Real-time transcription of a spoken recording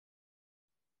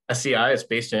SCI is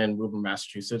based in Woburn,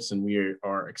 Massachusetts, and we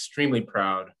are extremely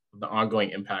proud of the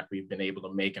ongoing impact we've been able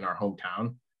to make in our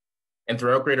hometown. And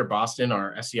throughout Greater Boston,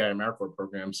 our SCI AmeriCorps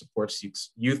program supports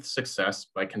youth success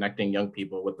by connecting young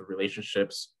people with the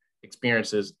relationships,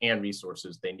 experiences, and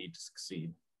resources they need to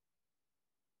succeed.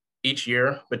 Each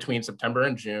year, between September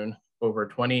and June, over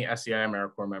 20 SCI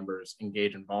AmeriCorps members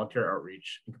engage in volunteer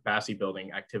outreach and capacity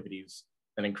building activities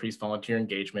that increase volunteer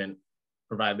engagement,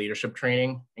 provide leadership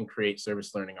training, and create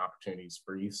service learning opportunities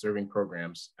for youth serving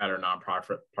programs at our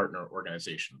nonprofit partner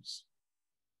organizations.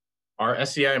 Our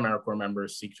SCI AmeriCorps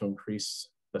members seek to increase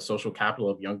the social capital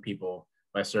of young people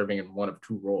by serving in one of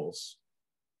two roles.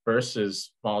 First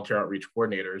is volunteer outreach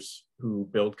coordinators who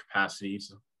build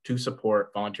capacities to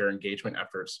support volunteer engagement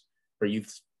efforts for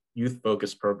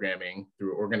youth-focused programming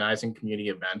through organizing community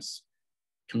events,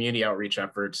 community outreach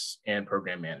efforts, and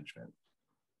program management.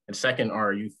 And second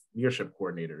are youth leadership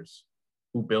coordinators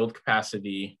who build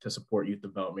capacity to support youth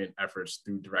development efforts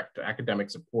through direct academic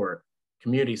support,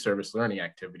 community service learning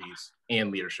activities,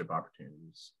 and leadership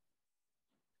opportunities.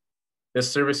 This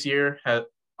service year has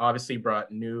obviously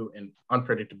brought new and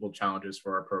unpredictable challenges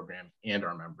for our program and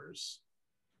our members.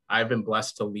 I've been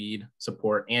blessed to lead,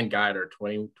 support, and guide our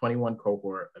 2021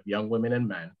 cohort of young women and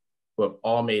men who have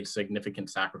all made significant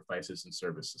sacrifices in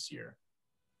service this year.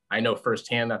 I know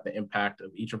firsthand that the impact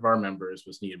of each of our members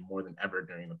was needed more than ever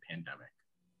during the pandemic.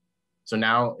 So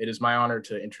now it is my honor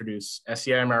to introduce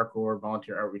SCI AmeriCorps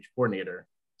Volunteer Outreach Coordinator,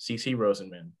 Cece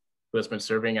Rosenman, who has been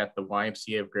serving at the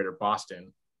YMCA of Greater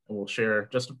Boston and will share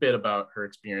just a bit about her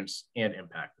experience and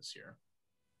impact this year.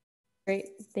 Great,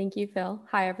 thank you, Phil.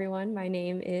 Hi, everyone. My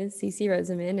name is Cece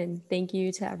Rosenman, and thank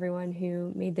you to everyone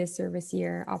who made this service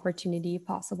year opportunity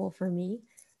possible for me.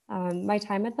 My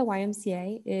time at the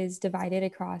YMCA is divided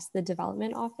across the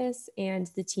development office and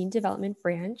the teen development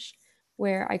branch,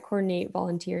 where I coordinate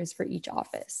volunteers for each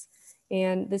office.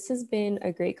 And this has been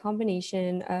a great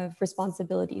combination of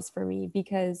responsibilities for me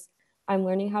because I'm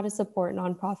learning how to support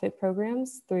nonprofit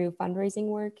programs through fundraising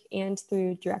work and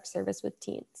through direct service with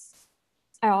teens.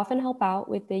 I often help out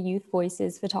with the Youth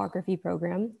Voices photography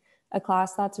program, a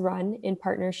class that's run in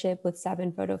partnership with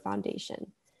 7 Photo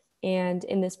Foundation. And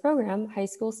in this program, high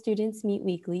school students meet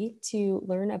weekly to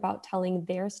learn about telling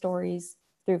their stories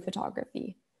through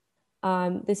photography.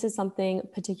 This is something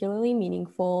particularly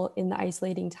meaningful in the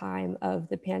isolating time of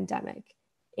the pandemic.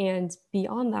 And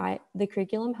beyond that, the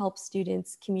curriculum helps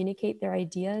students communicate their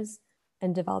ideas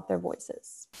and develop their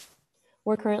voices.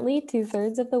 We're currently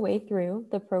 2/3 of the way through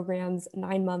the program's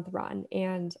 9-month run.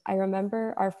 And I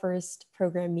remember our first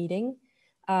program meeting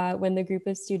when the group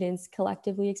of students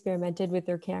collectively experimented with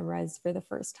their cameras for the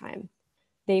first time.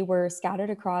 They were scattered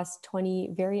across 20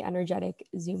 very energetic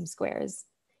Zoom squares.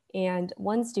 And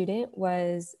one student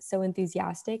was so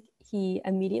enthusiastic, he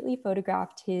immediately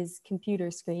photographed his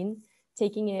computer screen,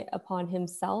 taking it upon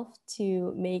himself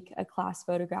to make a class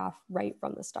photograph right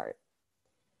from the start.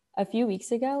 A few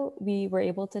weeks ago, we were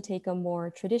able to take a more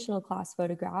traditional class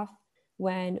photograph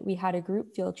when we had a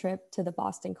group field trip to the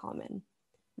Boston Common.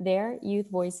 There, Youth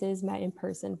Voices met in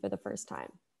person for the first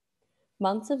time.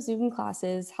 Months of Zoom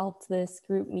classes helped this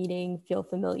group meeting feel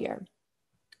familiar.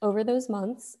 Over those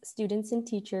months, students and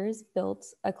teachers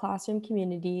built a classroom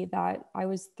community that I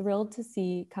was thrilled to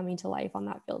see coming to life on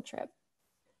that field trip.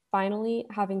 Finally,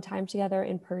 having time together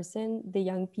in person, the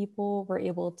young people were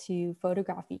able to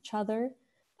photograph each other,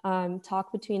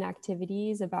 talk between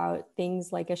activities about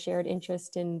things like a shared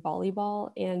interest in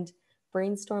volleyball, and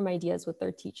brainstorm ideas with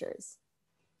their teachers.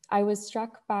 I was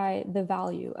struck by the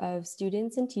value of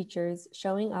students and teachers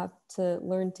showing up to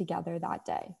learn together that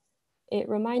day. It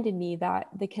reminded me that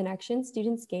the connection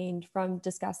students gained from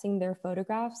discussing their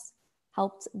photographs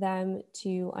helped them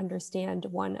to understand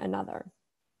one another.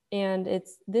 And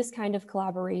it's this kind of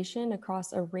collaboration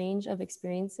across a range of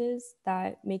experiences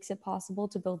that makes it possible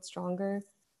to build stronger,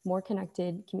 more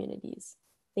connected communities.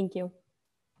 Thank you.